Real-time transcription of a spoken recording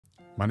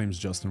My name is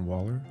Justin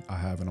Waller. I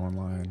have an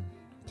online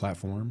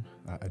platform.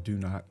 I do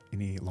not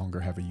any longer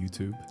have a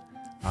YouTube.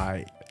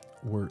 I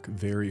work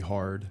very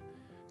hard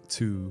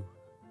to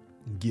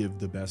give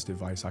the best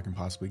advice I can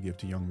possibly give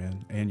to young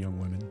men and young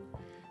women.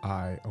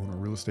 I own a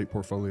real estate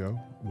portfolio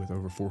with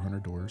over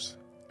 400 doors,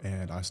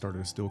 and I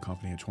started a steel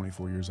company at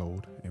 24 years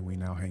old, and we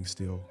now hang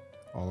steel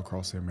all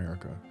across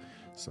America.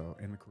 So,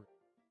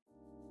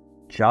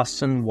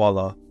 Justin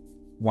Waller,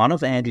 one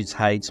of Andrew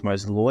Tate's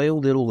most loyal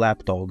little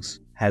lapdogs,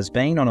 has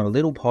been on a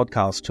little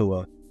podcast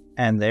tour,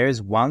 and there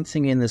is one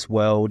thing in this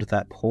world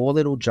that poor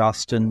little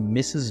Justin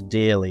misses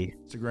dearly.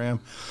 Instagram.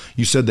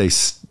 You said they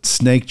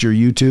snaked your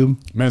YouTube?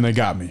 Man, they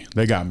got me.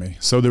 They got me.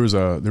 So there was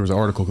an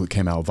article that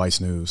came out, Vice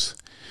News,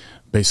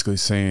 basically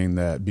saying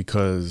that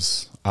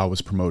because I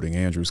was promoting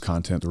Andrew's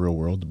content, The Real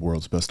World, the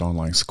world's best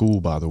online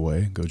school, by the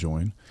way, go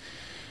join,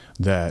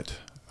 that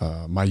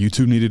my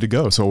YouTube needed to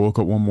go. So I woke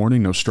up one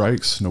morning, no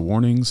strikes, no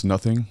warnings,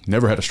 nothing.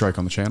 Never had a strike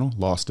on the channel,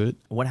 lost it.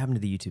 What happened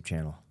to the YouTube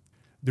channel?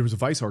 There was a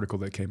Vice article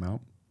that came out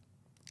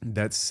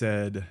that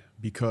said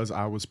because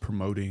I was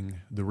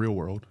promoting The Real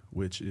World,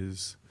 which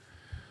is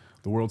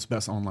the world's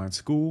best online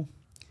school,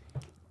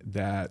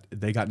 that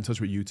they got in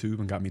touch with YouTube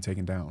and got me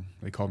taken down.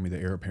 They called me the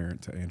heir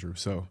apparent to Andrew.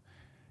 So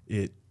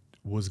it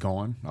was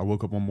gone. I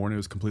woke up one morning, it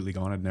was completely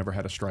gone. I'd never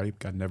had a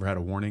strike. I'd never had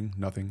a warning,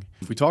 nothing.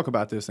 If we talk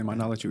about this, they might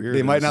not let you hear it.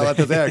 They might not let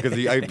us air because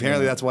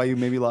apparently that's why you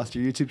maybe lost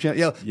your YouTube channel.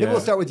 Yeah, maybe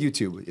we'll start with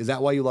YouTube. Is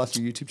that why you lost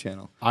your YouTube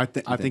channel? I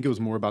think it was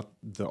more about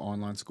the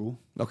online school.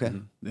 Okay.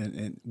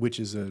 And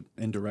which is an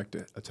indirect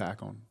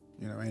attack on,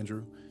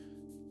 Andrew.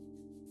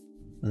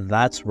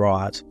 That's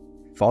right.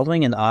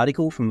 Following an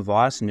article from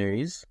Vice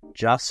News,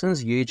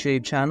 Justin's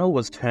YouTube channel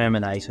was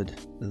terminated.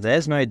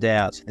 There's no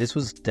doubt this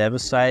was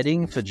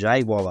devastating for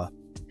Jay Waller.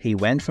 He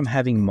went from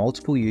having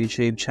multiple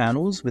YouTube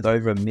channels with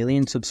over 1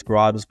 million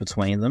subscribers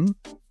between them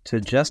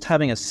to just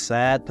having a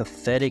sad,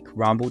 pathetic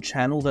Rumble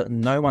channel that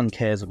no one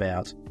cares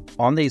about.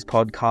 On these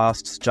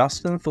podcasts,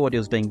 Justin thought he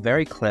was being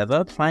very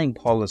clever playing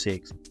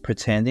politics,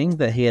 pretending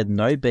that he had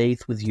no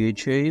beef with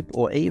YouTube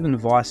or even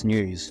Vice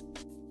News.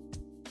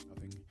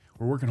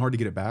 We're working hard to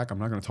get it back. I'm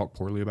not going to talk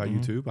poorly about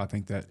YouTube. I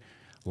think that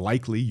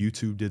likely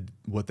YouTube did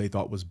what they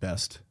thought was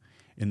best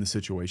in the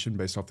situation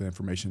based off the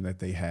information that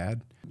they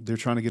had. They're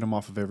trying to get them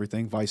off of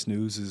everything. Vice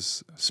News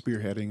is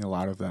spearheading a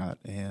lot of that,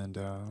 and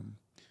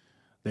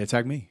they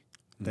attacked me.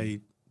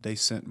 They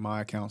sent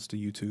my accounts to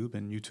YouTube,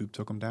 and YouTube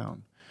took them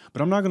down.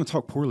 But I'm not going to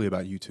talk poorly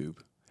about YouTube.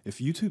 If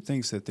YouTube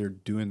thinks that they're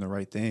doing the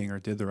right thing or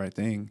did the right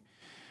thing,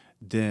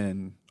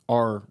 then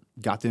or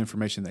got the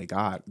information they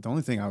got, the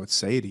only thing I would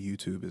say to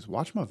YouTube is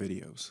watch my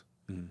videos.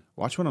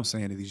 Watch what I'm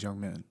saying to these young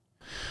men.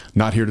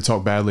 Not here to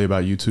talk badly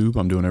about YouTube.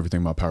 I'm doing everything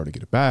in my power to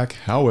get it back.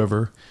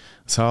 However,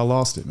 that's how I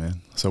lost it,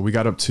 man. So we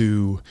got up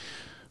to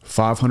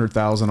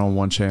 500,000 on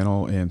one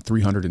channel and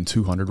 300 and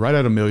 200, right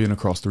at 1 million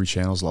across 3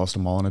 channels, lost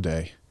them all in a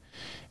day.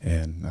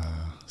 And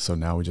so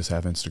now we just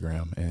have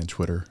Instagram and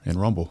Twitter and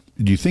Rumble.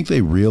 Do you think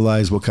they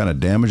realize what kind of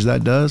damage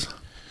that does?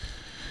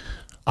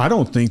 I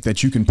don't think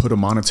that you can put a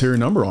monetary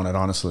number on it,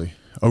 honestly.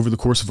 Over the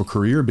course of a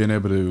career, being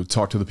able to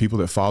talk to the people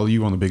that follow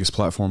you on the biggest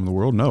platform in the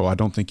world, no, I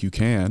don't think you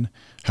can.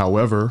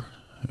 However,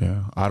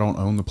 I don't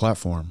own the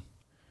platform,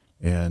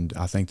 and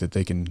I think that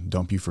they can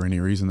dump you for any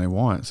reason they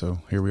want. So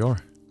here we are.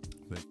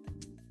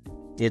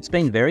 It's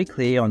been very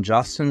clear on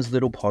Justin's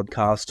little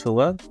podcast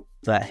tour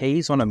that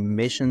he's on a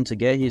mission to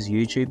get his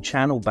YouTube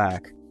channel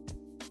back.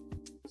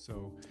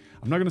 So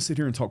I'm not going to sit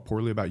here and talk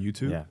poorly about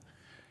YouTube. Yeah.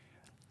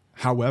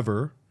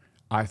 However,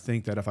 I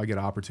think that if I get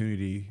an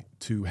opportunity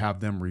to have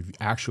them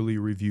actually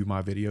review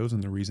my videos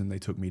and the reason they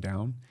took me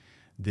down,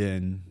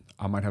 then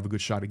I might have a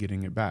good shot at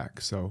getting it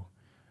back. So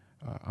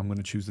I'm going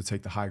to choose to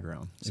take the high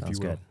ground, if you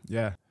will. Good.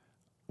 Yeah.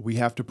 We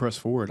have to press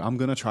forward. I'm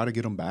going to try to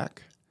get them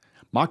back.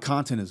 My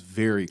content is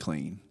very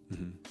clean.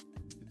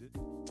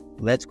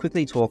 Let's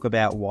quickly talk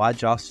about why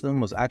Justin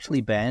was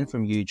actually banned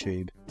from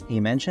YouTube. He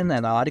mentioned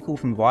an article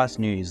from Vice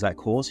News that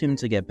caused him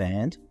to get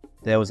banned.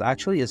 There was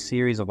actually a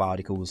series of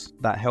articles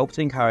that helped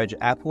encourage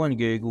Apple and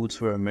Google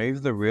to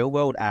remove the Real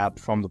World app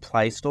from the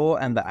Play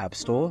Store and the App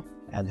Store,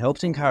 and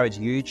helped encourage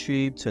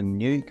YouTube to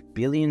nuke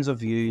billions of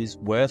views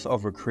worth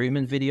of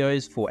recruitment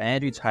videos for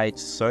Andrew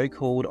Tate's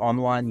so-called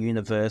online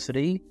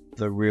university,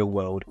 The Real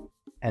World.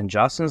 And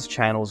Justin's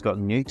channels got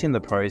nuked in the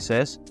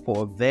process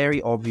for a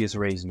very obvious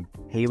reason.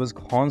 He was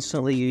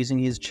constantly using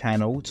his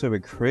channel to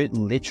recruit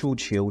literal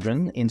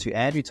children into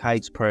Andrew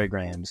Tate's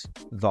programs.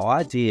 The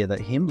idea that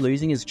him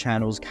losing his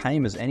channels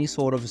came as any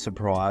sort of a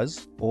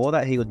surprise, or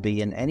that he would be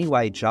in any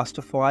way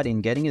justified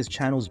in getting his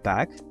channels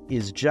back,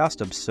 is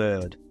just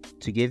absurd.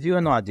 To give you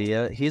an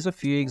idea, here's a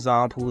few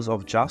examples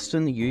of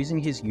Justin using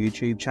his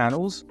YouTube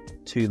channels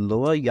to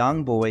lure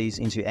young boys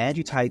into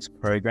Andrew Tate's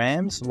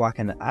programs like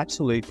an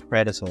absolute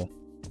predator.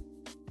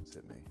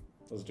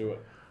 Let's do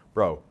it.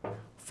 Bro,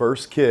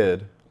 first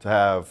kid to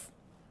have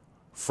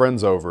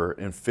friends over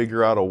and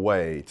figure out a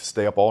way to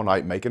stay up all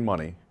night making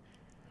money.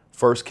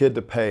 First kid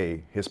to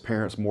pay his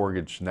parents'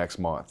 mortgage next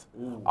month.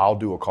 I'll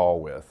do a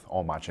call with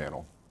on my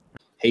channel.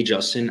 Hey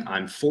Justin,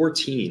 I'm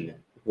 14,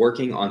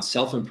 working on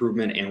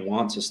self-improvement, and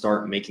want to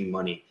start making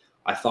money.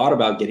 I thought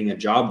about getting a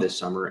job this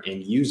summer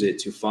and use it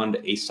to fund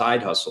a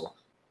side hustle.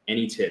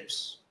 Any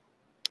tips?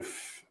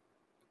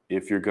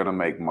 If you're going to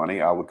make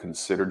money, I would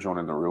consider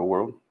joining the real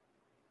world.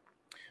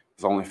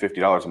 It's only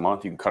 $50 a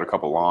month. You can cut a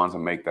couple lawns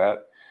and make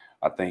that.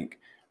 I think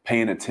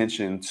paying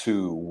attention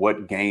to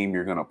what game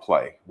you're going to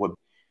play.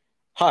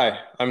 Hi,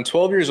 I'm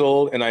 12 years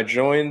old and I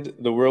joined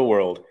the real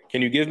world.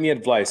 Can you give me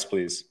advice,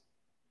 please?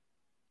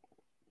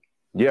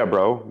 Yeah,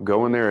 bro.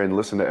 Go in there and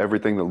listen to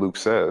everything that Luke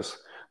says.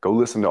 Go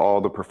listen to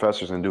all the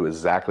professors and do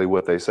exactly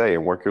what they say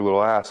and work your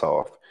little ass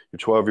off. You're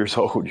 12 years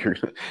old.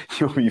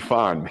 You'll be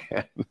fine,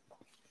 man.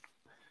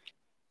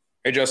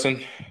 Hey,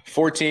 Justin.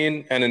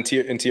 14 and in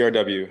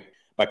TRW.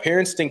 My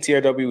parents think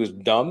TRW is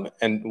dumb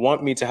and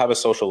want me to have a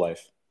social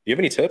life. Do you have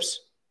any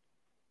tips?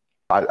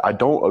 I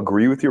don't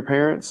agree with your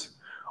parents,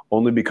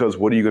 only because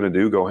what are you going to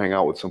do? Go hang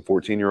out with some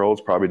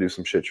 14-year-olds, probably do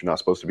some shit you're not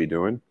supposed to be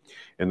doing.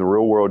 In the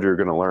real world, you're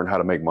going to learn how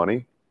to make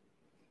money,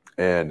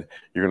 and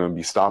you're going to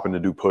be stopping to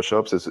do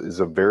push-ups. It's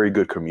a very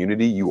good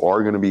community. You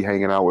are going to be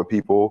hanging out with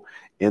people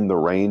in the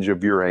range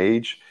of your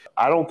age.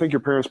 I don't think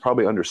your parents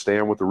probably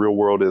understand what the real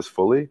world is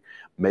fully.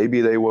 Maybe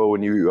they will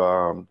when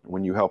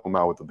you help them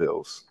out with the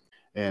bills.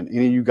 And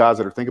any of you guys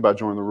that are thinking about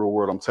joining the real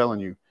world, I'm telling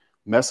you,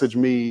 message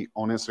me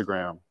on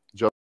Instagram,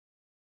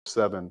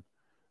 Just7.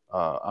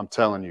 I'm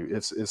telling you,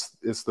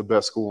 it's the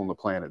best school on the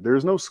planet.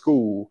 There's no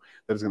school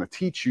that is going to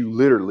teach you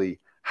literally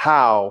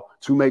how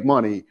to make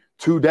money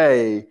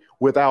today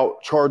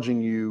without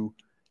charging you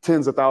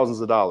tens of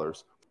thousands of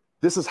dollars.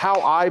 This is how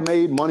I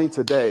made money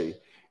today.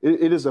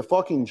 It is a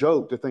fucking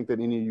joke to think that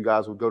any of you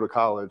guys would go to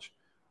college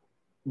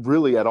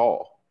really at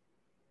all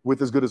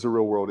with as good as the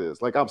real world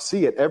is. Like, I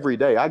see it every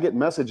day. I get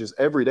messages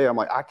every day. I'm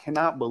like, I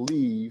cannot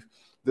believe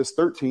this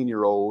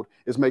 13-year-old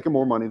is making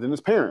more money than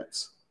his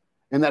parents,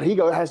 and that he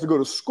has to go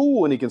to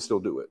school and he can still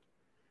do it.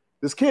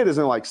 This kid is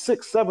in like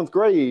 6th, 7th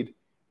grade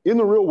in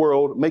the real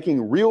world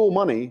making real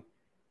money.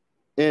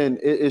 And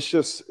it's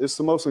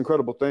the most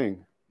incredible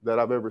thing that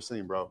I've ever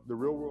seen, bro. The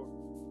real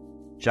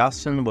world.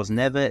 Justin was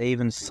never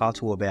even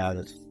subtle about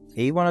it.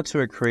 He wanted to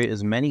recruit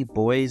as many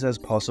boys as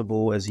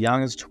possible as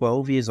young as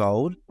 12 years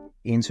old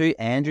into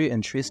Andrew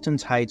and Tristan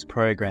Tate's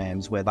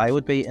programs, where they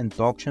would be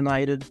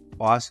indoctrinated,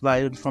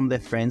 isolated from their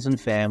friends and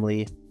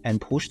family, and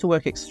pushed to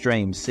work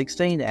extreme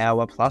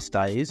 16-hour plus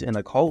days in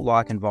a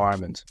cult-like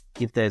environment.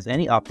 If there's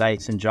any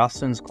updates in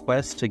Justin's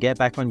quest to get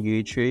back on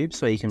YouTube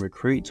so he can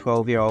recruit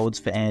 12-year-olds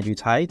for Andrew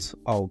Tate,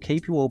 I'll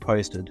keep you all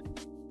posted.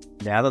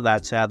 Now that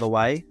that's out of the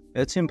way,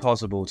 it's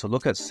impossible to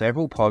look at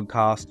several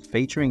podcasts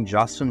featuring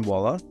Justin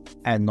Waller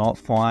and not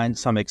find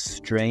some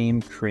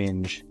extreme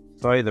cringe.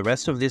 So the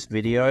rest of this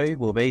video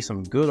will be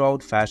some good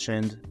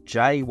old-fashioned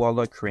Jay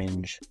Waller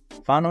cringe.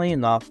 Funnily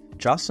enough,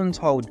 Justin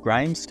told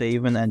Graham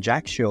Stephen and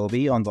Jack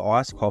Shelby on the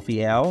Iced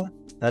Coffee Hour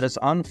that it's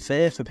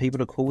unfair for people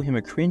to call him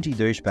a cringy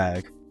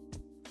douchebag.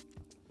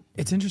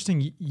 It's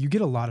interesting, you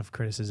get a lot of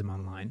criticism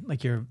online.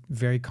 Like, you're a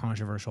very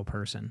controversial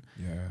person.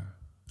 Yeah.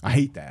 I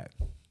hate that.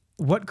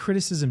 What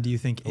criticism do you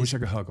think I wish I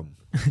could hug him.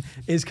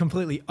 is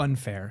completely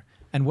unfair?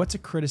 And what's a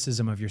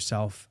criticism of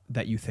yourself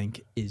that you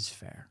think is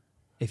fair?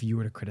 If you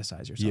were to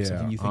criticize yourself,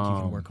 something you think you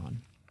can work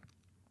on?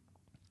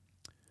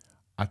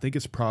 I think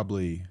it's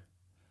probably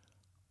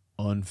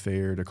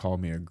unfair to call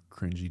me a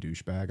cringy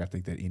douchebag. I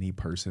think that any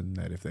person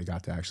that if they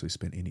got to actually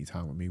spend any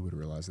time with me would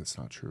realize that's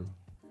not true.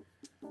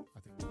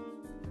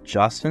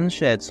 Justin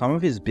shared some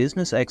of his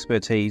business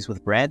expertise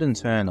with Brandon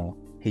Turner.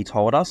 He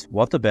told us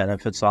what the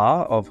benefits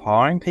are of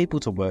hiring people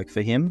to work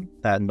for him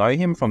that know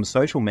him from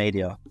social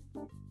media.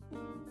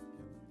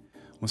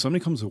 When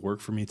somebody comes to work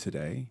for me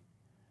today,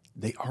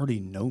 they already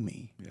know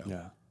me.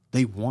 Yeah.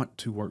 They want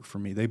to work for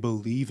me. They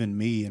believe in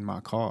me and my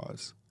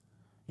cause.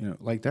 You know,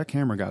 like that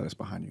camera guy that's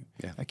behind you.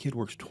 Yeah. That kid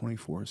works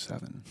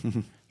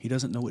 24/7. He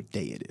doesn't know what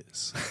day it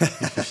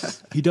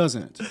is. He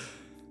doesn't.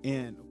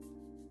 And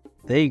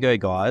there you go,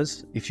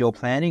 guys. If you're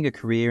planning a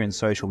career in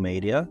social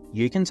media,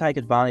 you can take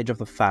advantage of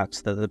the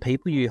fact that the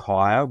people you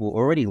hire will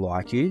already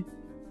like you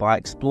by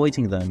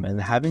exploiting them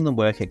and having them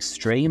work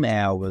extreme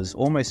hours,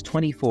 almost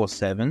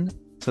 24/7,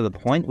 to the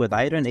point where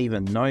they don't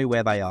even know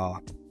where they are.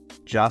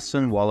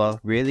 Justin Waller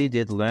really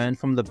did learn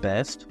from the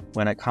best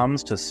when it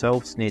comes to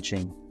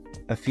self-snitching.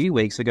 A few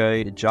weeks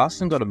ago,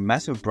 Justin got a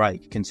massive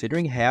break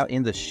considering how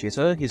in the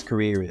shitter his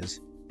career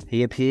is.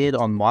 He appeared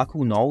on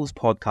Michael Knowles'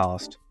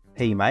 podcast.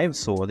 He may have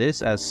saw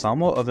this as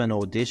somewhat of an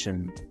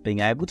audition, being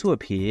able to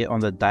appear on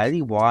the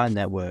Daily Wire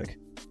network.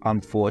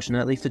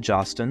 Unfortunately for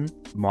Justin,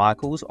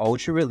 Michael's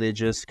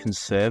ultra-religious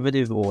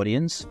conservative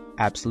audience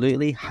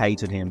absolutely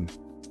hated him.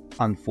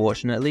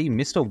 Unfortunately,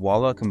 Mr.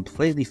 Waller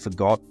completely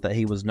forgot that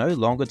he was no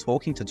longer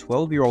talking to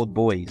 12-year-old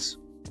boys.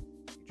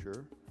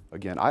 Sure.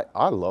 Again,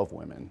 I love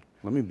women.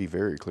 Let me be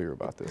very clear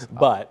about this.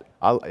 But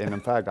and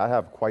in fact, I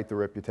have quite the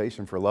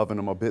reputation for loving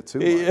them a bit too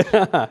much.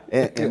 Yeah.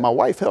 And my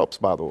wife helps,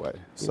 by the way.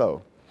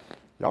 So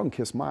y'all can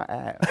kiss my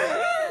ass.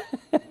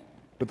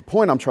 But the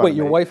point I'm trying to make.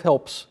 Wait, your wife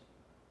helps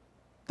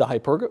the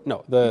hyperga?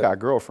 No, You got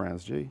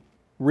girlfriends, G.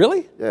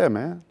 Really? Yeah,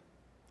 man.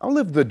 I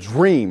live the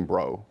dream,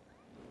 bro.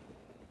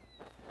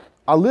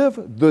 I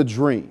live the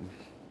dream.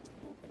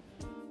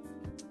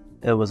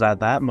 It was at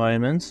that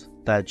moment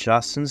that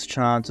Justin's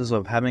chances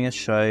of having a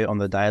show on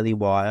the Daily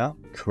Wire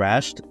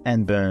crashed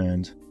and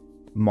burned.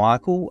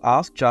 Michael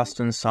asked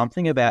Justin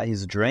something about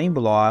his dream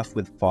life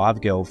with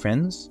 5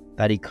 girlfriends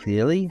that he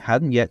clearly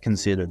hadn't yet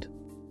considered.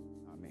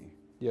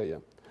 Yeah.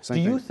 Same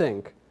Do you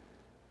thing. think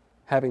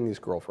having these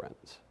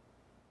girlfriends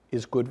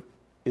is good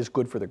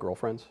for the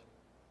girlfriends?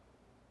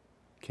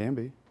 Can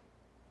be.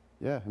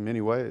 Yeah, in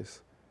many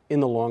ways. In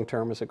the long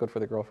term, is it good for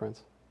the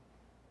girlfriends?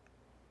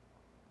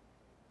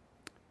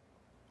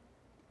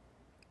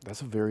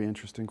 That's a very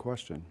interesting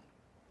question.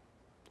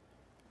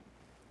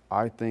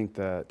 I think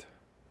that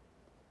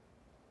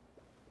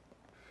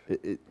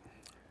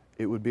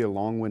it would be a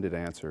long-winded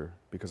answer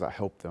because I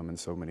help them in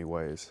so many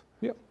ways.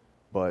 Yep.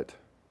 But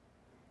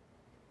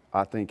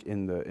I think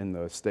in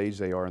the stage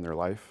they are in their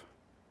life,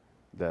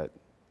 that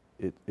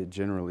it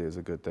generally is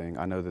a good thing.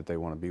 I know that they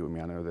want to be with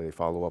me. I know that they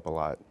follow up a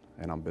lot,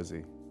 and I'm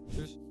busy.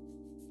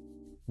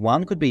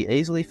 One could be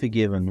easily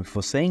forgiven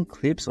for seeing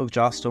clips of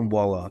Justin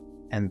Waller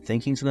and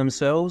thinking to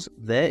themselves,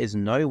 there is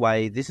no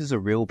way this is a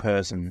real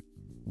person.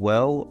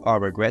 Well, I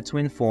regret to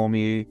inform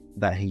you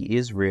that he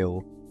is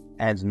real.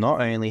 And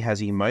not only has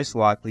he most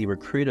likely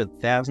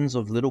recruited thousands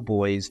of little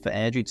boys for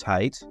Andrew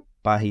Tate,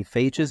 but he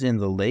features in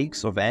the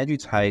leaks of Andrew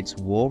Tate's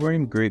War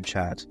Room group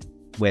chat,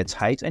 where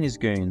Tate and his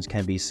goons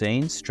can be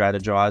seen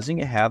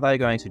strategizing how they're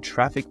going to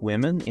traffic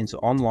women into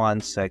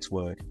online sex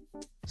work.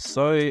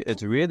 So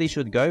it really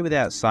should go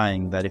without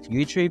saying that if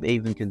YouTube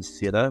even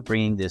consider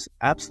bringing this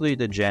absolute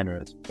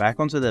degenerate back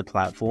onto their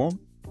platform,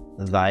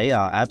 they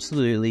are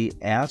absolutely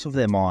out of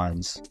their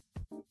minds.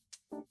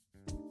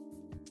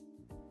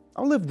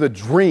 I live the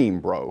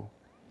dream, bro.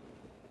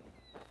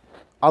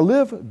 I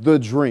live the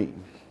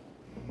dream.